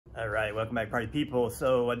All right, welcome back, party people.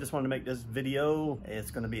 So I just wanted to make this video.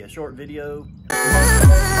 It's going to be a short video.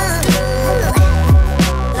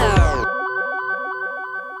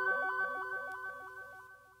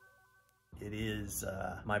 It is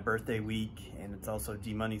my birthday week, and it's also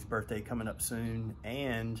G Money's birthday coming up soon,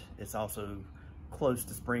 and it's also close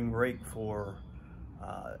to spring break for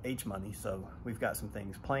H Money. So we've got some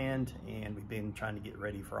things planned, and we've been trying to get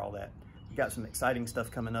ready for all that. We got some exciting stuff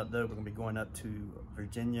coming up though. We're gonna be going up to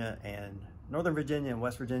Virginia and Northern Virginia and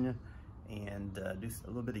West Virginia and do a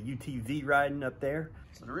little bit of UTV riding up there.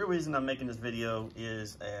 So the real reason I'm making this video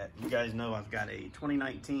is that you guys know I've got a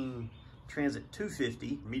 2019 Transit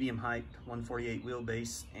 250 medium height 148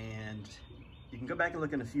 wheelbase, and you can go back and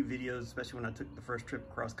look in a few videos, especially when I took the first trip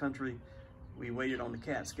across country. We waited on the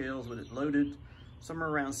cat scales with it loaded, somewhere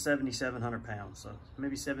around 7,700 pounds. So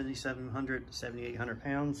maybe 7,700, 7,800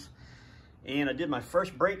 pounds. And I did my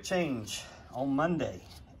first brake change on Monday.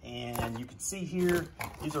 And you can see here,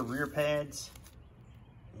 these are rear pads.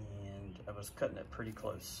 And I was cutting it pretty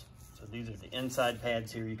close. So these are the inside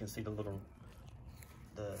pads here. You can see you can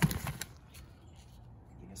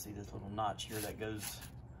see this little notch here that goes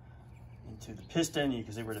into the piston. You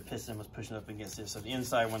can see where the piston was pushing up against this. So the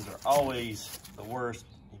inside ones are always the worst.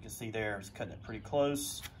 You can see there, I was cutting it pretty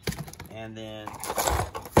close. And then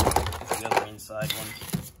the other inside one.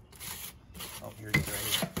 Oh, here it is right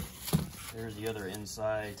here. There's the other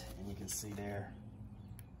inside, and you can see there.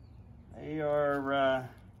 They are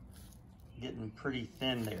getting pretty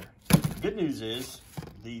thin there. The good news is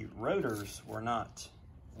the rotors were not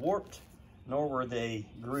warped, nor were they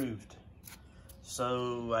grooved.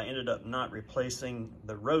 So I ended up not replacing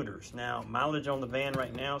the rotors. Now, mileage on the van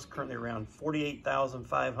right now is currently around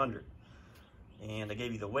 48,500. And I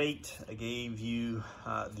gave you the weight, I gave you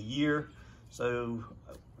the year. So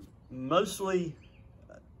mostly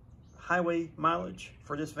highway mileage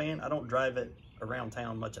for this van. I don't drive it around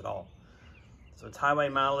town much at all. So it's highway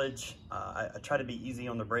mileage. I try to be easy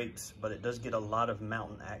on the brakes, but it does get a lot of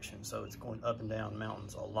mountain action. So it's going up and down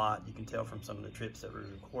mountains a lot. You can tell from some of the trips that were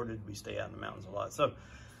recorded, we stay out in the mountains a lot. So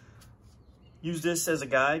use this as a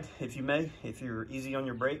guide, if you may. If you're easy on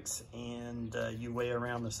your brakes and you weigh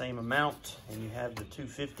around the same amount and you have the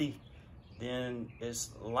 250, then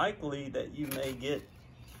it's likely that you may get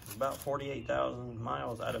about 48,000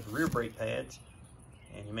 miles out of rear brake pads,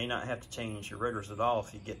 and you may not have to change your rotors at all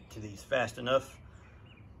if you get to these fast enough.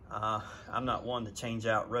 I'm not one to change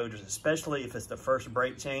out rotors, especially if it's the first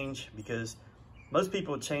brake change, because most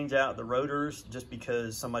people change out the rotors just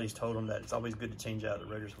because somebody's told them that it's always good to change out the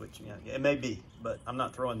rotors, which, you know, it may be, but I'm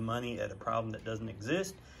not throwing money at a problem that doesn't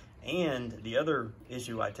exist. And the other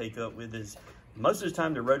issue I take up with is most of the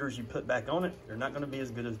time the rotors you put back on it, they're not going to be as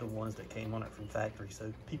good as the ones that came on it from factory.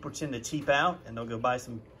 So people tend to cheap out, and they'll go buy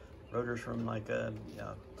some rotors from like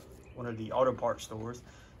one of the auto parts stores,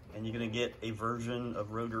 and you're going to get a version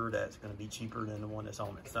of rotor that's going to be cheaper than the one that's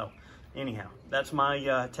on it. So anyhow, that's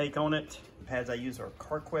my take on it. The pads I use are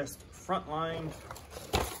CarQuest Frontline,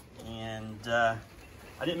 and I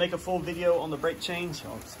didn't make a full video on the brake change.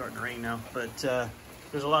 Oh, it's starting to rain now, but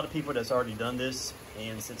there's a lot of people that's already done this,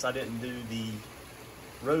 and since I didn't do the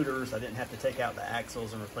rotors, I didn't have to take out the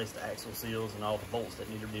axles and replace the axle seals and all the bolts that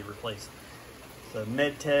need to be replaced. So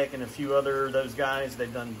MedTech and a few other those guys,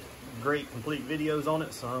 they've done great complete videos on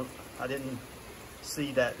it, so I didn't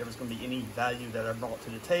see that there was going to be any value that I brought to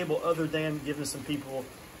the table other than giving some people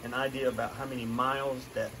an idea about how many miles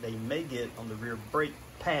that they may get on the rear brake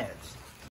pads.